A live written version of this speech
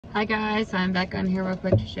Hi guys, I'm back on here real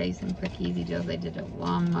quick to show you some quick easy deals I did at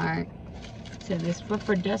Walmart. So this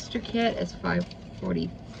Swiffer Duster Kit is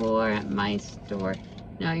 $5.44 at my store.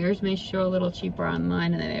 Now yours may show a little cheaper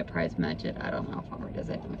online and they may price match it. I don't know if Walmart does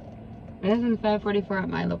it. This is $5.44 at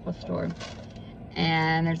my local store.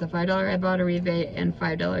 And there's a $5 I bought a rebate and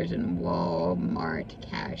 $5 in Walmart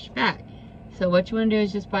cash back. So what you want to do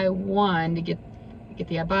is just buy one to get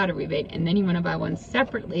the Ibotta rebate, and then you want to buy one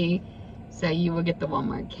separately so you will get the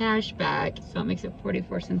Walmart cash back. So it makes it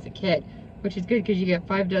 44 cents a kit, which is good because you get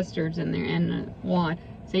 5 dusters in there and one.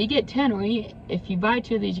 So you get 10, or if you buy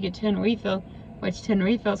 2 of these, you get 10 refills, which 10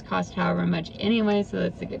 refills cost however much anyway, so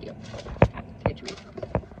that's a good deal. Get your refills.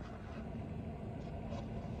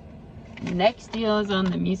 Next deal is on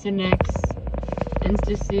the Mucinex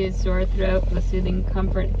Insta-Soothe Sore Throat with Soothing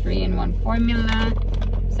Comfort 3-in-1 formula.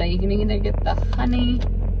 So you can either get the honey,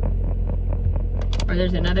 or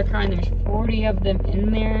there's another kind. There's 40 of them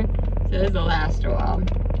in there, so this will last a while.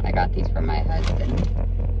 I got these for my husband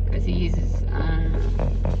because he uses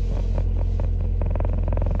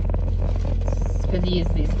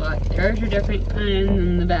these a lot. There are 2 different kinds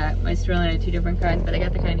in the back. My store only had 2 different kinds, but I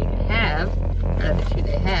got the kind you could have out of the 2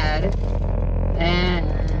 they had, and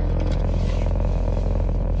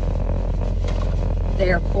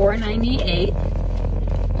they are $4.98.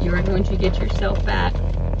 You are going to get yourself back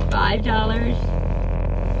 $5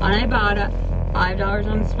 on Ibotta, $5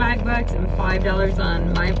 on Swag Bucks, and $5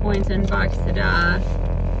 on My Points and Box Ta-Da.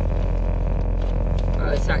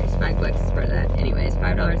 Oh, sorry, Swag Bucks is part of that. Anyways,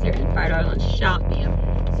 $5 there and $5 on Shop Me.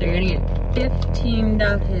 So you're gonna get $15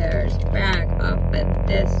 back off of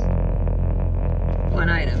this one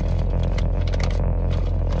item.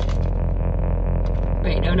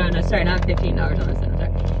 Wait, no, sorry, not $15 on this one.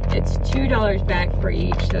 Sorry. It's $2 back for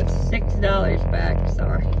each, so it's $6 back.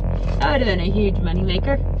 Sorry. That would have been a huge money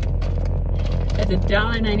maker. It's a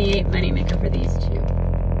 $1.98 money maker for these 2.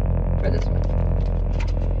 For this one.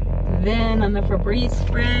 Then on the Febreze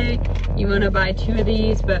spray, you want to buy 2 of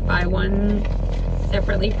these, but buy one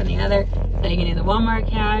separately from the other. So you can do the Walmart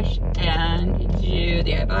cash and do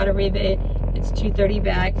the Ibotta rebate. It's $2.30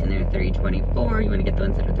 back, and they're $3.24. You want to get the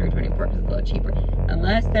ones that are $3.24 because it's a little cheaper.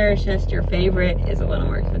 Unless there's just your favorite is a little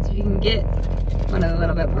more expensive. You can get one of the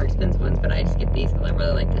little bit more expensive ones, but I just get these because I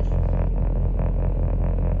really like this.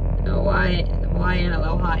 Why and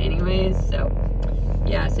Aloha anyways, so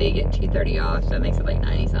yeah, so you get $2.30 off, so it makes it like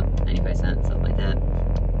 90 something, 95 cents, something like that.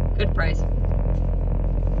 Good price.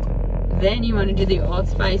 Then you want to do the Old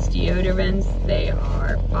Spice deodorants. They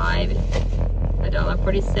are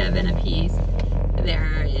 $1.47 a piece.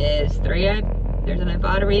 There's an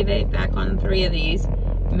Ibotta rebate back on 3 of these,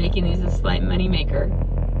 making these a slight money maker.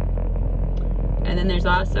 And then there's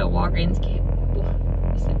also Walgreens.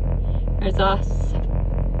 There's also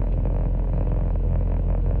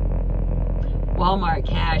Walmart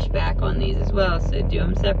cash back on these as well, so do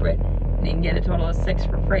them separate and you can get a total of 6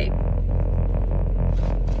 for free.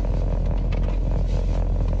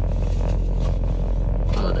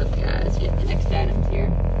 Hold up guys, get the next items here.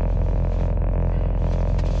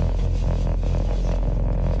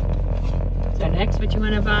 So next what you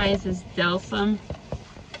want to buy is this Delsum,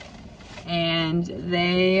 and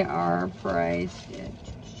they are priced at,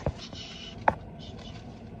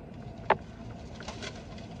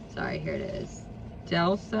 sorry, here it is.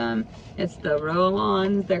 Delsum, it's the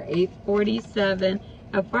roll-ons, they're $8.47.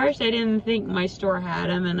 At first I didn't think my store had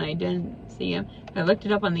them and I didn't see them. I looked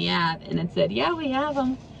it up on the app and it said, yeah, we have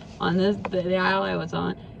them on the aisle I was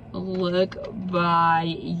on. Look by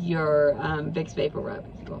your Vicks Vapor Rub.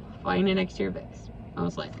 You'll find it next to your Vicks.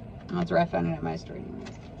 Most likely. That's where I found it at my store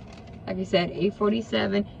anyways. Like I said,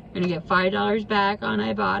 $8.47. You're gonna get $5 back on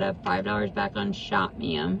Ibotta, $5 back on Shop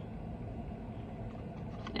Me,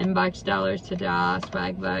 and Box Dollars Ta-Da,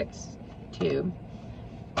 Swag Bucks 2,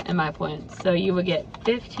 and My Points. So you will get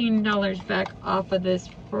 $15 back off of this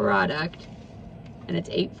product, and it's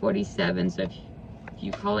 $8.47. So if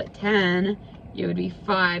you call it 10, it would be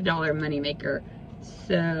 $5 money maker.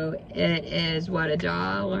 So it is what,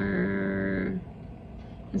 $1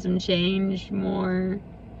 and some change more,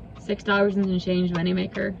 $6 and some change money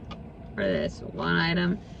maker for this one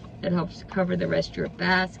item. That helps cover the rest of your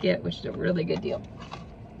basket, which is a really good deal.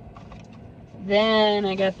 Then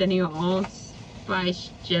I got the new Old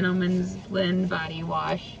Spice Gentleman's Blend Body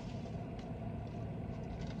Wash.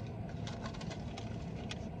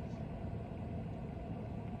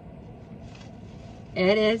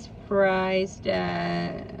 It is priced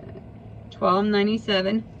at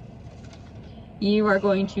 $12.97. You are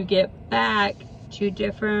going to get back 2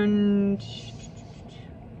 different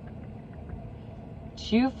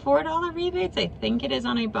 $4 rebates, I think it is,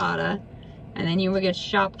 on Ibotta. and then you would get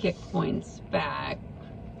shop kick points back.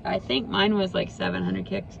 I think mine was like 700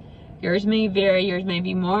 kicks. Yours may vary, yours may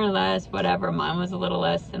be more or less, whatever. Mine was a little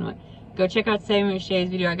less than what. Go check out Saving with Shay's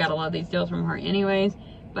video. I got a lot of these deals from her anyways,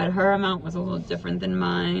 but her amount was a little different than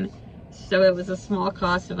mine. So it was a small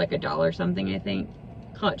cost of like $1 something, I think.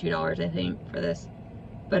 Call it $2, I think, for this.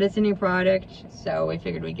 But it's a new product, so we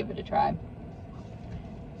figured we'd give it a try.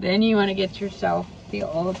 Then you want to get yourself the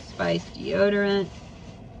Old Spice deodorant.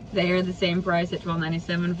 They are the same price at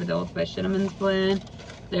 $12.97 for the Old Spice Cinnamon Blend.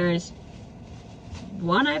 There's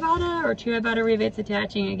one Ibotta or two Ibotta rebates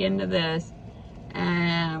attaching again to this,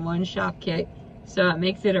 and one shop kick. So it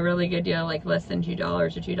makes it a really good deal, like less than $2 or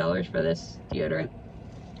 $2 for this deodorant.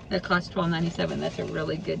 That costs $12.97. That's a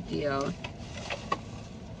really good deal.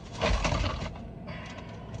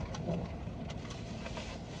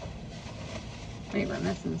 Wait, we're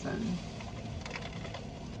missing something.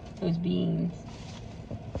 Those beans.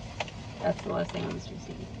 That's the last thing on this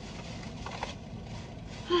receipt.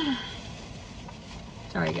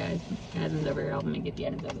 Sorry guys, my husband's over here helping me get the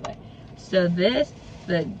items out of the way. So this,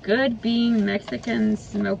 the Good Bean Mexican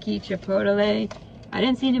Smoky Chipotle. I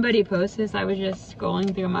didn't see anybody post this. I was just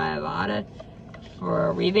scrolling through my Ibotta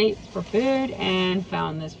for rebates for food and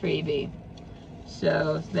found this freebie.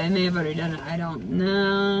 So they may have already done it, I don't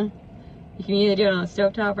know. You can either do it on the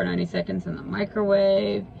stovetop or 90 seconds in the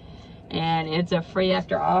microwave. And it's a free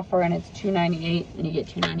after offer, and it's $2.98, and you get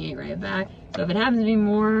 $2.98 right back. So if it happens to be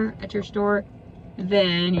more at your store,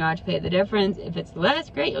 then you have to pay the difference. If it's less,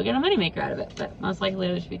 great, you'll get a moneymaker out of it. But most likely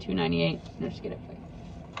it'll just be $2.98, and you'll just get it free.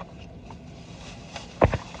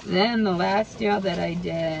 Then the last deal that I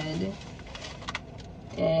did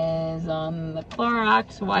is on the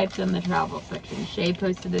Clorox wipes in the travel section. Shay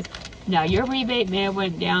posted this. Now your rebate may have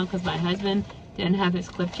went down because my husband didn't have his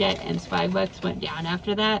clip yet, and Swag Bucks went down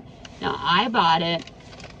after that. Now I bought it.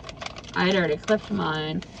 I had already clipped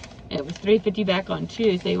mine. It was $3.50 back on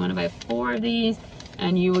Tuesday. You want to buy 4 of these,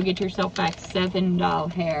 and you will get yourself back 7 doll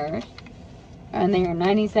hairs. And they are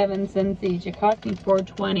 97 cents each. It cost me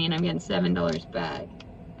 $4.20, and I'm getting $7 back.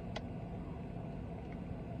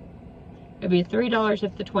 It'd be $3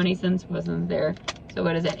 if the 20 cents wasn't there. So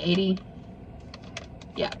what is that, 80?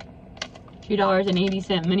 Yeah.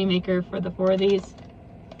 $2.80 moneymaker for the 4 of these.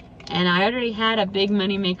 And I already had a big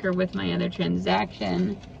moneymaker with my other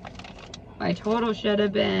transaction. My total should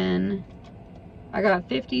have been, I got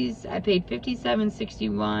 50s, I paid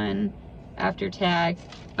 $57.61 after tax,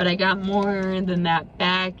 but I got more than that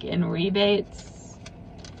back in rebates,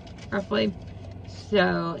 roughly.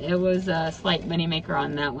 So it was a slight moneymaker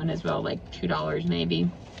on that one as well, like $2 maybe.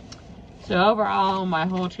 So overall, my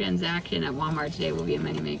whole transaction at Walmart today will be a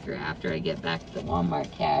moneymaker after I get back the Walmart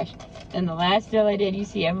cash. Then the last deal I did, you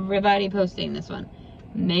see everybody posting this one.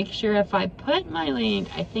 Make sure if I put my link,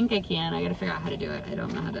 I think I can. I gotta figure out how to do it. I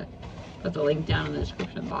don't know how to put the link down in the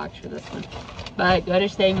description box for this one. But go to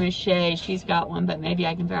Saving with Shay. She's got one, but maybe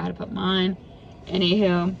I can figure out how to put mine.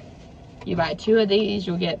 Anywho, you buy 2 of these,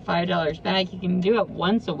 you'll get $5 back. You can do it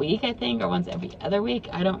once a week, I think, or once every other week.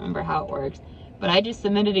 I don't remember how it works. But I just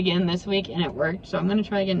submitted again this week and it worked. So I'm going to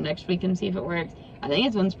try again next week and see if it works. I think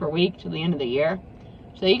it's once per week till the end of the year.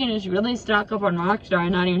 So you can just really stock up on Rockstar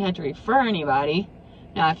and not even have to refer anybody.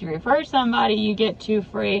 Now if you refer somebody, you get 2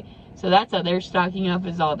 free. So that's how they're stocking up,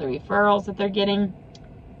 is all the referrals that they're getting.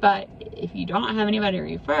 But if you don't have anybody to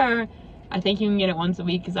refer, I think you can get it once a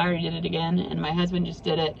week because I already did it again. And my husband just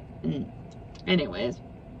did it. And anyways,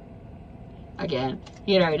 again,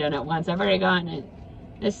 he had already done it once. I've already gotten it.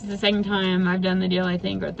 This is the second time I've done the deal, I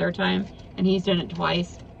think, or third time, and he's done it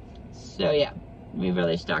twice. So yeah, we've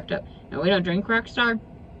really stocked up. Now we don't drink Rockstar.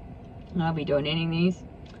 I'll be donating these.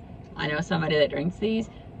 I know somebody that drinks these,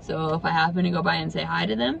 so if I happen to go by and say hi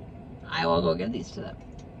to them, I will go give these to them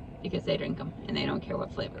because they drink them and they don't care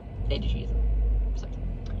what flavor. They just use them. So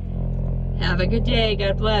have a good day.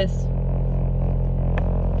 God bless.